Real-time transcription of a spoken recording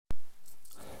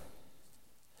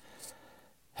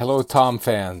Hello, Tom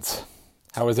fans.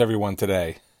 How is everyone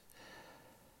today?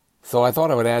 So I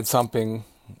thought I would add something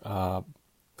a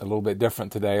little bit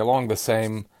different today, along the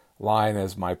same line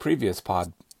as my previous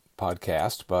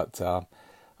podcast.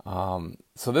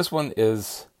 So this one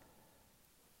is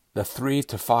the 3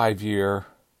 to 5 year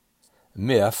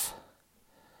myth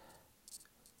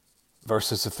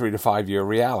versus the 3 to 5 year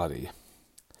reality.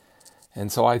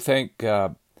 And so I think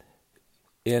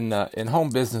in home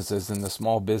businesses, in the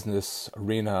small business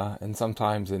arena, and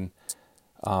sometimes in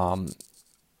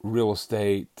real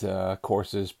estate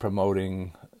courses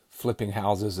promoting flipping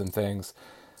houses and things,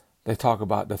 they talk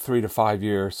about the 3 to 5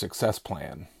 year success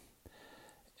plan.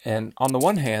 And on the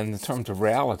one hand, in terms of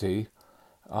reality,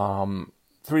 3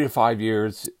 to 5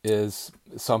 years is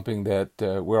something that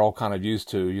we're all kind of used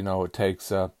to. It takes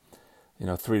 3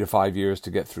 to 5 years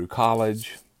to get through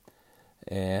college.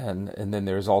 And then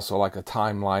there's also like a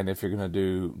timeline if you're going to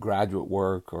do graduate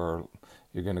work or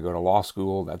you're going to go to law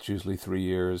school. That's usually 3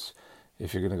 years.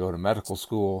 If you're going to go to medical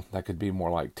school, that could be more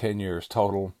like 10 years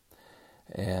total.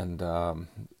 And,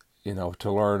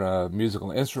 to learn a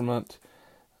musical instrument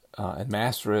and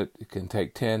master it, it can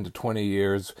take 10 to 20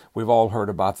 years. We've all heard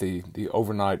about the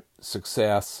overnight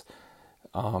success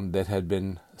that had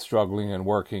been struggling and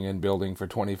working and building for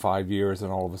 25 years,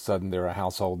 and all of a sudden they're a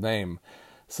household name.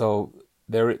 So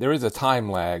there is a time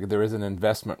lag, there is an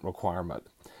investment requirement.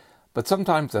 But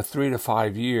sometimes a 3 to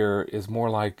 5 year is more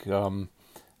like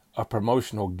a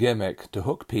promotional gimmick to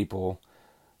hook people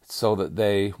so that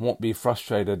they won't be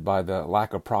frustrated by the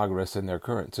lack of progress in their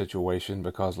current situation,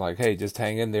 because hey, just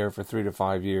hang in there for 3 to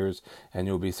 5 years and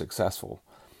you'll be successful.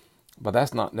 But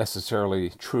that's not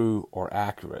necessarily true or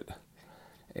accurate.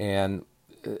 And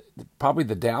probably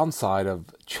the downside of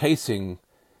chasing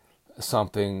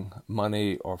something,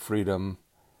 money or freedom,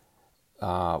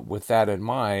 with that in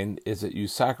mind, is that you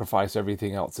sacrifice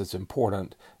everything else that's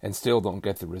important and still don't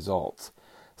get the results.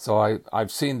 So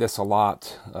I've seen this a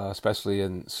lot, especially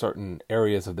in certain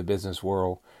areas of the business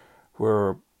world,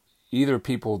 where either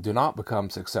people do not become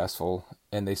successful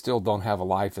and they still don't have a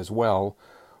life as well,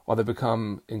 or they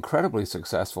become incredibly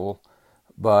successful,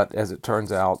 but as it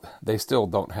turns out, they still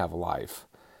don't have a life.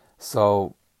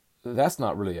 So that's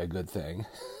not really a good thing.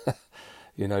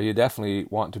 You definitely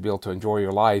want to be able to enjoy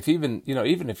your life, even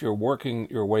if you're working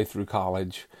your way through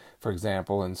college, for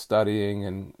example, and studying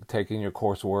and taking your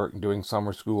coursework and doing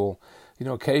summer school.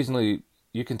 Occasionally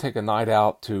you can take a night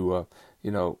out to,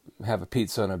 have a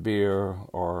pizza and a beer,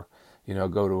 or,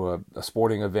 go to a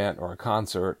sporting event or a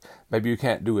concert. Maybe you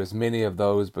can't do as many of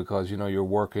those because, you're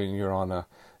working, you're on a,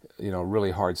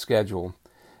 really hard schedule.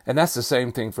 And that's the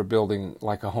same thing for building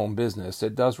like a home business.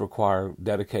 It does require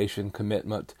dedication,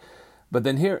 commitment. But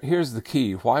then here's the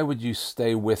key. Why would you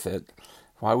stay with it?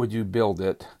 Why would you build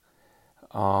it?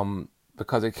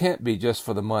 Because it can't be just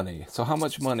for the money. So how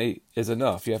much money is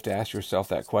enough? You have to ask yourself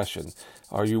that question.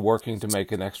 Are you working to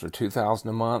make an extra $2,000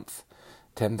 a month,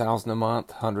 $10,000 a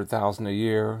month, $100,000 a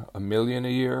year, $1 million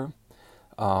a year,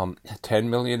 $10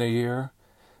 million a year,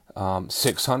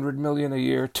 $600 million a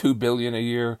year, $2 billion a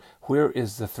year? Where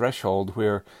is the threshold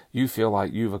where you feel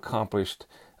like you've accomplished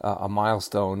a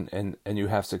milestone and you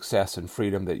have success and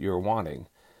freedom that you're wanting?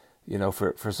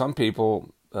 For some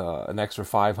people, an extra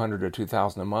 $500 or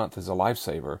 $2,000 a month is a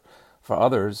lifesaver. For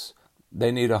others,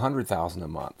 they need $100,000 a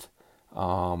month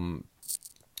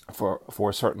for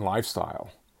a certain lifestyle.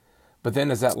 But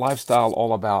then, is that lifestyle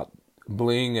all about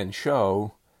bling and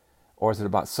show, or is it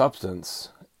about substance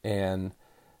and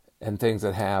things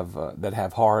that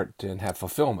have heart and have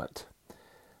fulfillment?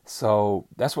 So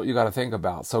that's what you got to think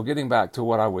about. So getting back to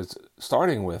what I was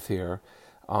starting with here,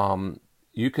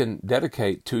 you can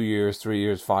dedicate 2 years, 3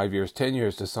 years, 5 years, 10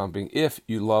 years to something if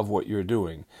you love what you're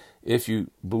doing, if you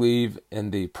believe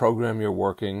in the program you're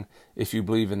working, if you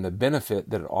believe in the benefit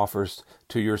that it offers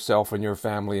to yourself and your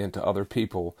family and to other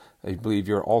people. I believe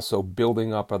you're also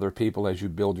building up other people as you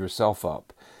build yourself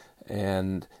up.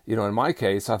 And, in my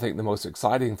case, I think the most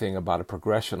exciting thing about a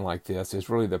progression like this is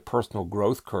really the personal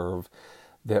growth curve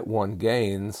that one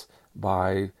gains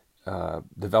by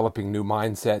developing new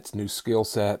mindsets, new skill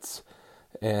sets,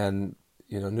 and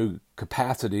new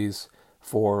capacities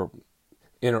for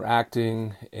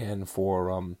interacting and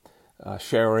for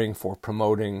sharing, for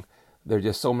promoting. There are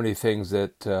just so many things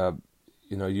that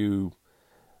you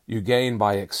gain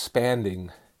by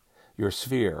expanding your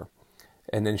sphere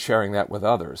and then sharing that with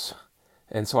others.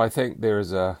 And so I think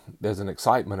there's an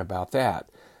excitement about that.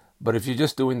 But if you're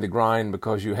just doing the grind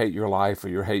because you hate your life or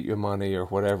you hate your money or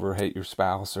whatever, hate your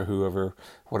spouse or whoever,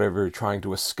 whatever you're trying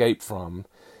to escape from,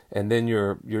 and then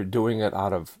you're doing it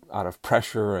out of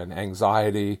pressure and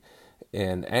anxiety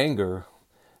and anger,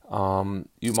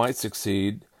 you might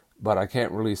succeed, but I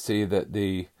can't really see that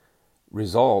the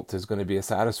result is going to be as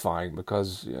satisfying,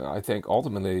 because I think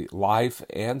ultimately life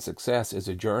and success is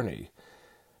a journey.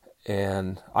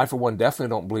 And I, for one, definitely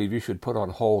don't believe you should put on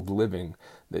hold living,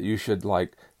 that you should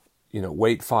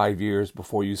wait 5 years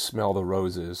before you smell the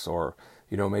roses, or,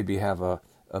 maybe have a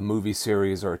movie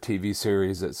series or a TV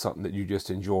series that's something that you just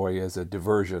enjoy as a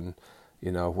diversion,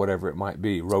 whatever it might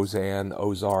be, Roseanne,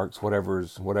 Ozarks,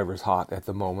 whatever's hot at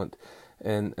the moment.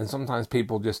 And sometimes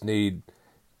people just need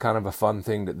kind of a fun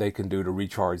thing that they can do to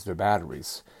recharge their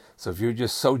batteries. So if you're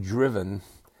just so driven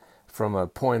from a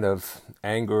point of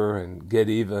anger and get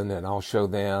even and I'll show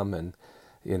them and,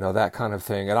 that kind of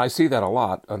thing, and I see that a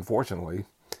lot, unfortunately,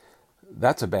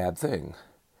 that's a bad thing.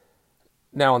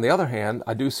 Now, on the other hand,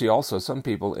 I do see also some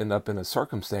people end up in a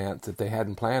circumstance that they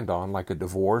hadn't planned on, like a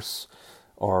divorce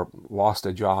or lost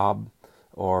a job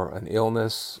or an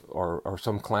illness or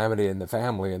some calamity in the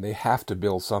family, and they have to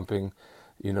build something,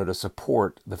 to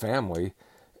support the family,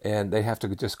 and they have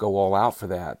to just go all out for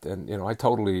that. And, I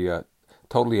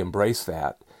totally embrace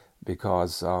that,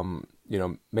 because,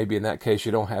 maybe in that case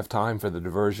you don't have time for the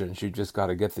diversions. You just got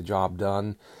to get the job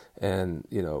done and,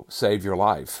 save your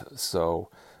life. So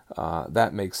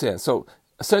that makes sense. So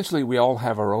essentially we all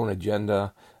have our own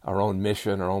agenda, our own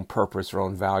mission, our own purpose, our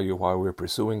own value while we're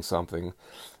pursuing something.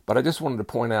 But I just wanted to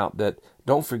point out that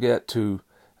don't forget to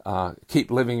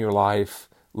keep living your life,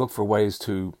 look for ways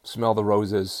to smell the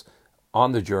roses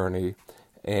on the journey,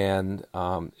 and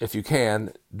if you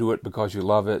can, do it because you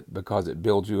love it, because it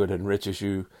builds you, it enriches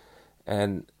you,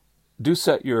 and do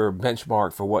set your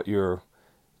benchmark for what you're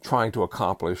trying to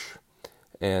accomplish.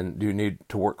 And do you need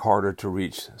to work harder to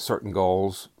reach certain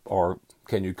goals, or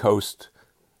can you coast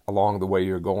along the way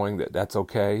you're going? That's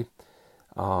okay.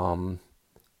 And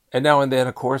now and then,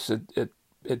 of course,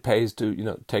 it pays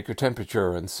to take your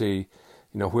temperature and see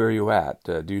where are you at.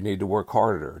 Do you need to work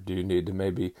harder? Do you need to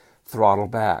maybe throttle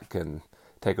back and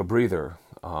take a breather?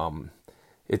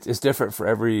 It's different for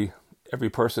every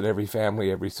person, every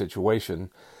family, every situation.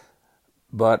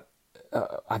 But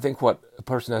I think what a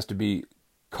person has to be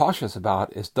cautious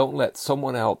about is don't let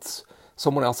someone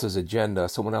else's agenda,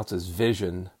 someone else's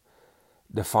vision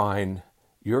define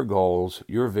your goals,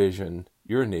 your vision,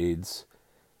 your needs,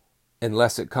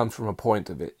 unless it comes from a point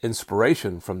of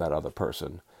inspiration from that other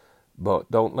person.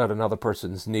 But don't let another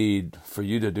person's need for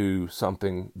you to do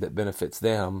something that benefits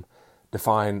them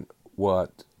define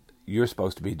what you're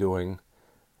supposed to be doing,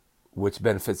 which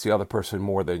benefits the other person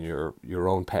more than your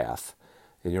own path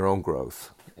and your own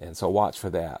growth. And so watch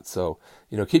for that. So,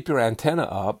 keep your antenna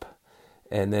up,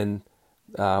 and then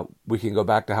we can go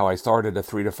back to how I started at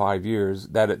 3 to 5 years.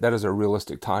 That is a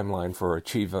realistic timeline for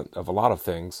achievement of a lot of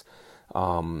things.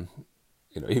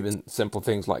 Even simple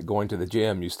things like going to the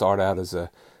gym. You start out as a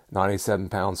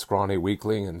 97-pound scrawny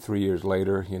weakling, and 3 years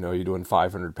later, you're doing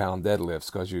 500-pound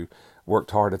deadlifts because you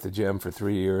worked hard at the gym for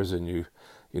 3 years and you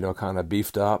kind of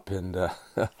beefed up. And,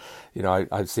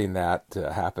 I've seen that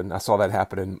happen. I saw that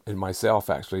happen in myself,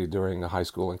 actually, during high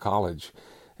school and college.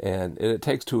 And it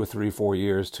takes 2 or 3, 4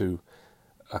 years to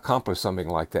accomplish something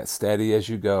like that, steady as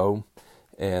you go,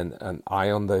 and an eye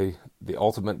on the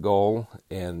ultimate goal,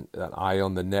 and an eye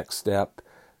on the next step,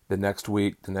 the next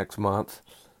week, the next month,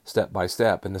 step by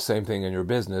step. And the same thing in your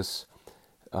business.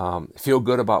 Feel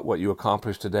good about what you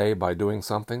accomplished today by doing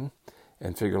something,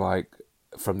 and figure like,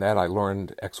 from that I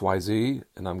learned XYZ,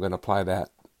 and I'm going to apply that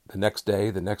the next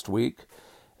day, the next week.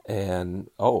 And,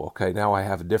 okay, now I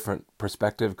have a different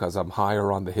perspective because I'm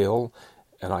higher on the hill,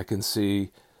 and I can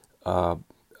see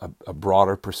a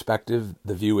broader perspective.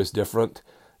 The view is different,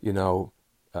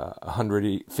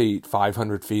 100 feet,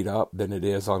 500 feet up than it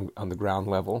is on the ground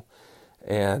level.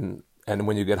 And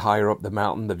when you get higher up the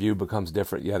mountain, the view becomes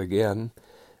different yet again.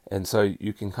 And so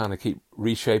you can kind of keep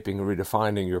reshaping and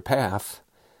redefining your path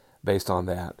based on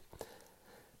that.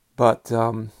 But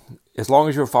as long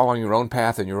as you're following your own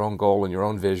path and your own goal and your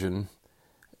own vision,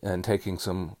 and taking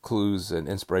some clues and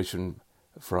inspiration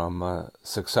from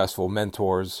successful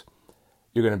mentors,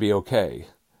 you're going to be okay.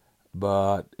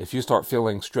 But if you start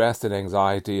feeling stressed and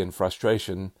anxiety and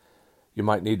frustration, you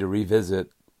might need to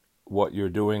revisit what you're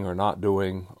doing or not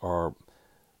doing, or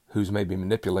who's maybe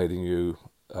manipulating you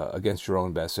against your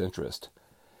own best interest.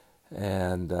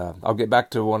 And I'll get back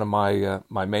to one of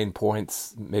my main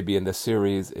points maybe in this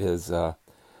series is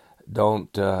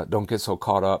don't get so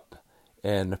caught up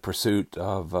in the pursuit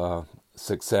of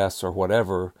success or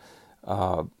whatever,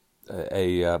 a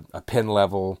pin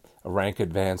level, a rank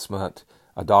advancement,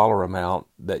 a dollar amount,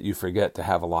 that you forget to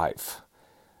have a life.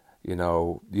 You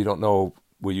don't know,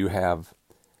 will you have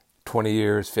 20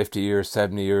 years, 50 years,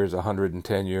 70 years,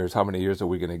 110 years, how many years are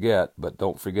we going to get? But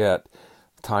don't forget,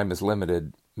 time is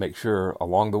limited, make sure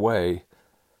along the way,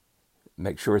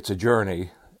 make sure it's a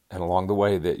journey, and along the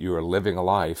way that you are living a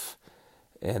life,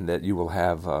 and that you will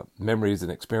have memories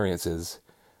and experiences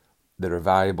that are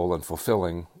valuable and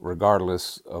fulfilling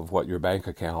regardless of what your bank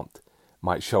account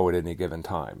might show at any given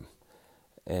time.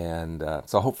 And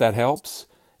so I hope that helps.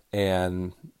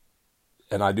 And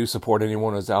I do support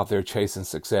anyone who's out there chasing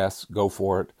success. Go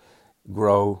for it.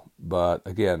 Grow. But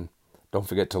again, don't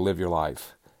forget to live your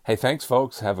life. Hey, thanks,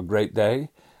 folks. Have a great day.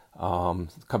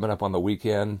 Coming up on the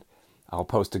weekend, I'll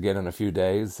post again in a few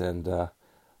days, and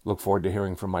look forward to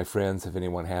hearing from my friends if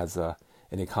anyone has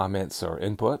any comments or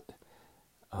input.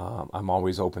 I'm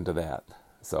always open to that.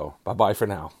 So bye-bye for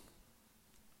now.